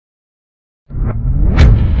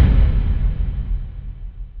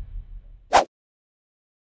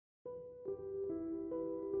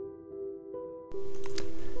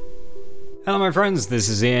Hello my friends, this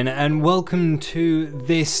is Ian and welcome to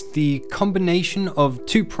the combination of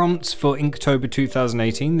two prompts for Inktober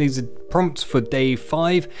 2018. These are prompts for day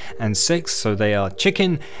 5 and 6, so they are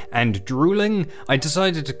chicken and drooling. I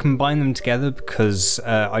decided to combine them together because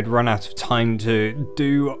I'd run out of time to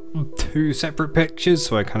do two separate pictures,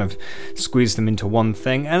 so I kind of squeezed them into one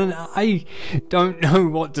thing, and I don't know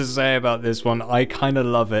what to say about this one. I kind of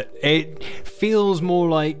love it. It feels more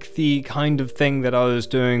like the kind of thing that I was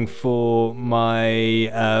doing for my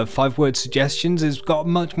 5-word suggestions. It's got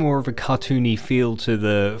much more of a cartoony feel to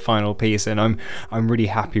the final piece, and I'm really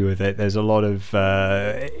happy with it. There's a lot of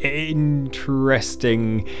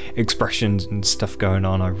interesting expressions and stuff going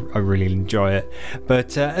on. I really enjoy it.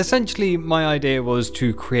 But essentially my idea was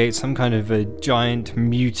to create some kind of a giant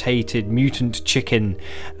mutant chicken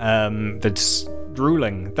that's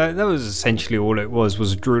drooling. That was essentially all it was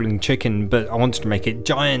a drooling chicken, but I wanted to make it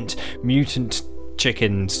giant mutant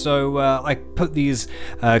chicken. So I put these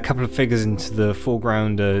couple of figures into the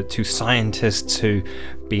foreground, two scientists who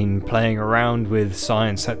been playing around with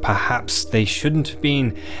science that perhaps they shouldn't have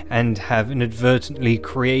been, and have inadvertently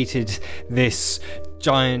created this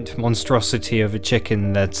giant monstrosity of a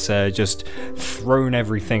chicken that's just thrown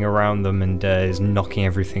everything around them and is knocking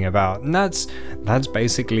everything about. And that's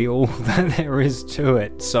basically all that there is to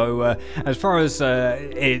it. So as far as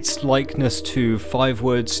its likeness to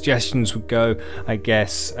 5-word suggestions would go, I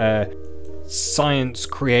guess science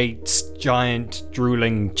creates giant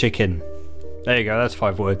drooling chicken. There you go, that's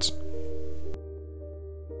 5 words.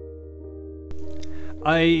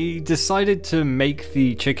 I decided to make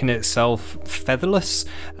the chicken itself featherless.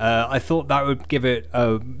 I thought that would give it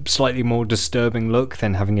a slightly more disturbing look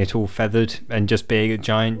than having it all feathered and just being a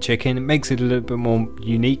giant chicken. It makes it a little bit more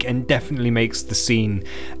unique and definitely makes the scene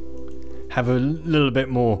have a little bit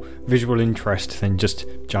more visual interest than just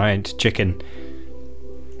giant chicken.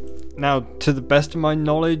 Now, to the best of my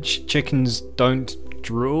knowledge, chickens don't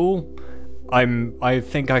drool. I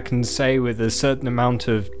think I can say with a certain amount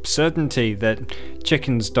of certainty that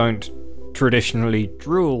chickens don't traditionally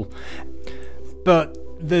drool, but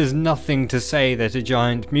there's nothing to say that a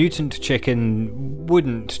giant mutant chicken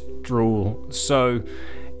wouldn't drool. So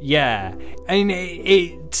yeah, and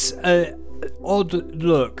it's an odd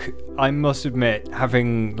look, I must admit,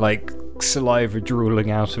 having like saliva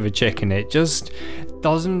drooling out of a chicken. It just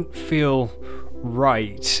doesn't feel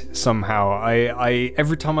right somehow. I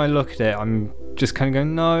every time I look at it, I'm just kind of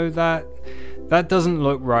going, no, that doesn't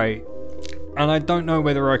look right. And I don't know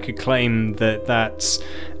whether I could claim that that's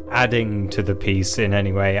adding to the piece in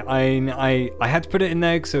any way. I had to put it in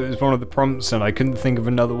there because it was one of the prompts and I couldn't think of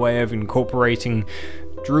another way of incorporating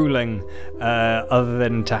drooling other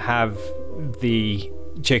than to have the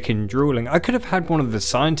chicken drooling. I could have had one of the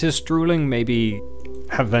scientists drooling, maybe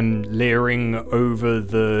have them leering over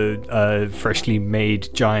the freshly made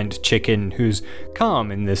giant chicken who's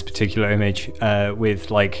calm in this particular image,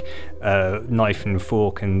 with like a knife and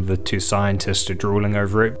fork, and the two scientists are drooling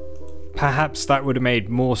over it. Perhaps that would have made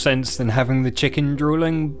more sense than having the chicken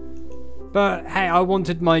drooling. But hey, I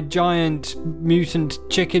wanted my giant mutant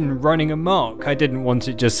chicken running amok. I didn't want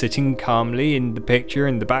it just sitting calmly in the picture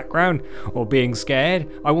in the background or being scared.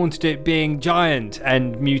 I wanted it being giant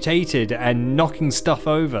and mutated and knocking stuff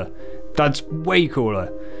over. That's way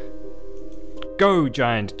cooler. Go,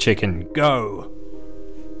 giant chicken, go!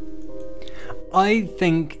 I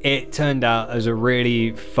think it turned out as a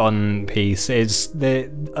really fun piece. It's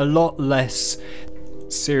a lot less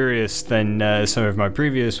serious than some of my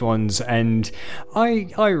previous ones, and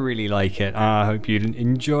I really like it. I hope you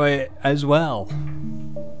enjoy it as well.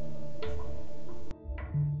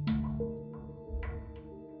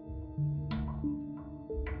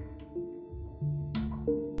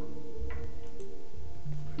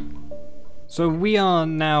 So we are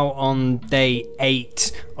now on day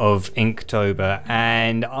 8 of Inktober,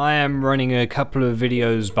 and I am running a couple of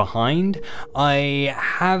videos behind. I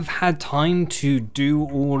have had time to do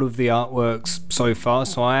all of the artworks so far,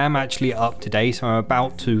 so I am actually up to date. I'm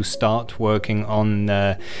about to start working on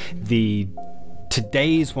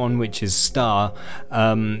today's one, which is Star,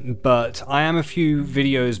 but I am a few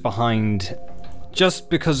videos behind just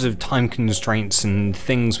because of time constraints and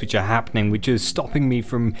things which are happening, which is stopping me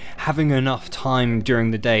from having enough time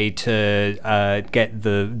during the day to get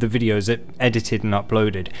the videos edited and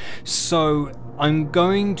uploaded. So I'm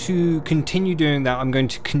going to continue doing that. I'm going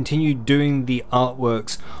to continue doing the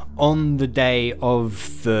artworks on the day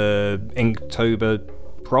of the Inktober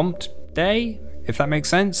prompt day. if that makes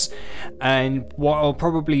sense. And what I'll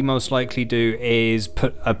probably most likely do is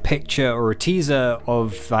put a picture or a teaser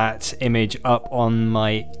of that image up on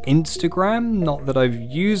my Instagram. Not that I've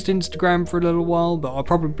used Instagram for a little while, but I'll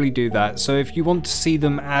probably do that. So if you want to see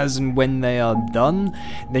them as and when they are done,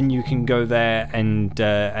 then you can go there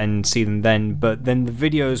and see them then. But then the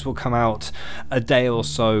videos will come out a day or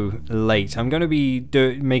so late. I'm going to be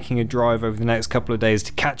making a drive over the next couple of days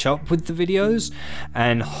to catch up with the videos,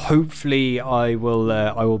 and hopefully I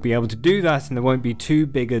will be able to do that, and there won't be too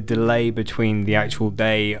big a delay between the actual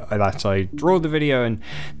day that I draw the video and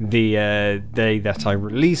the day that I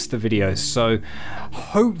release the video. So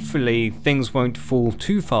hopefully things won't fall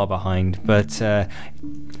too far behind, but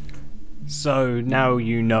so now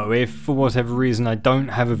you know, if for whatever reason I don't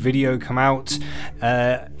have a video come out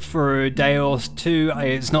for a day or two,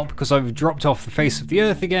 it's not because I've dropped off the face of the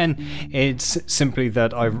earth again, it's simply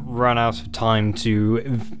that I've run out of time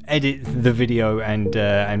to edit the video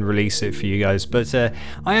and release it for you guys. But I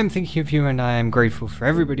am thinking of you, and I am grateful for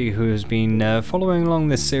everybody who has been following along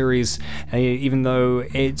this series, even though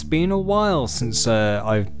it's been a while since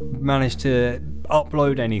I've managed to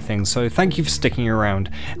upload anything. So thank you for sticking around.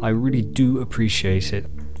 I really do appreciate it.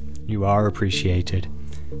 You are appreciated.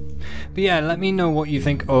 But yeah, let me know what you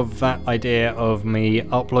think of that idea of me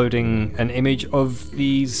uploading an image of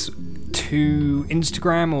these to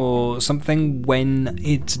Instagram or something when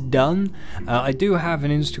it's done. I do have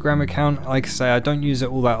an Instagram account. Like I say, I don't use it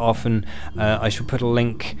all that often. I should put a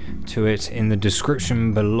link to it in the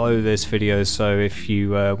description below this video, so if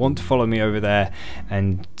you want to follow me over there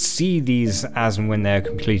and see these as and when they're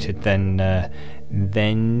completed, then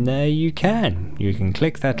you can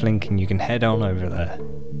click that link and you can head on over there.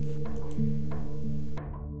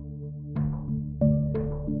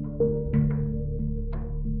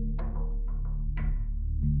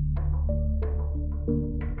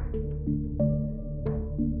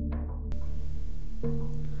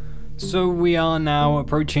 So we are now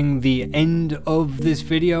approaching the end of this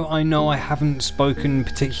video. I know I haven't spoken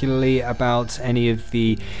particularly about any of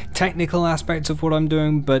the technical aspects of what I'm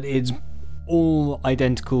doing, but it's all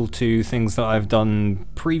identical to things that I've done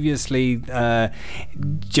previously,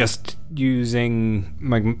 just using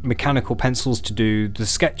my mechanical pencils to do the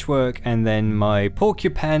sketch work, and then my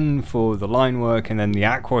Porcupine for the line work, and then the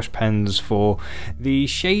Aquash pens for the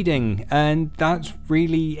shading, and that's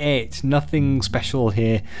really it. Nothing special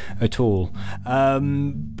here at all.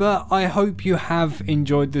 But I hope you have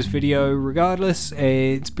enjoyed this video regardless.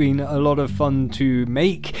 It's been a lot of fun to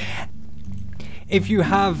make. If you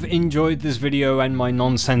have enjoyed this video and my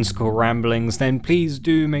nonsensical ramblings, then please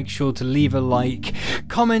do make sure to leave a like,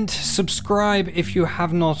 comment, subscribe if you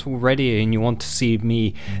have not already and you want to see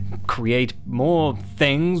me create more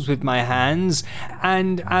things with my hands.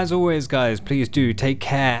 And as always guys, please do take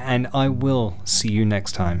care, and I will see you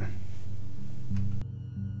next time.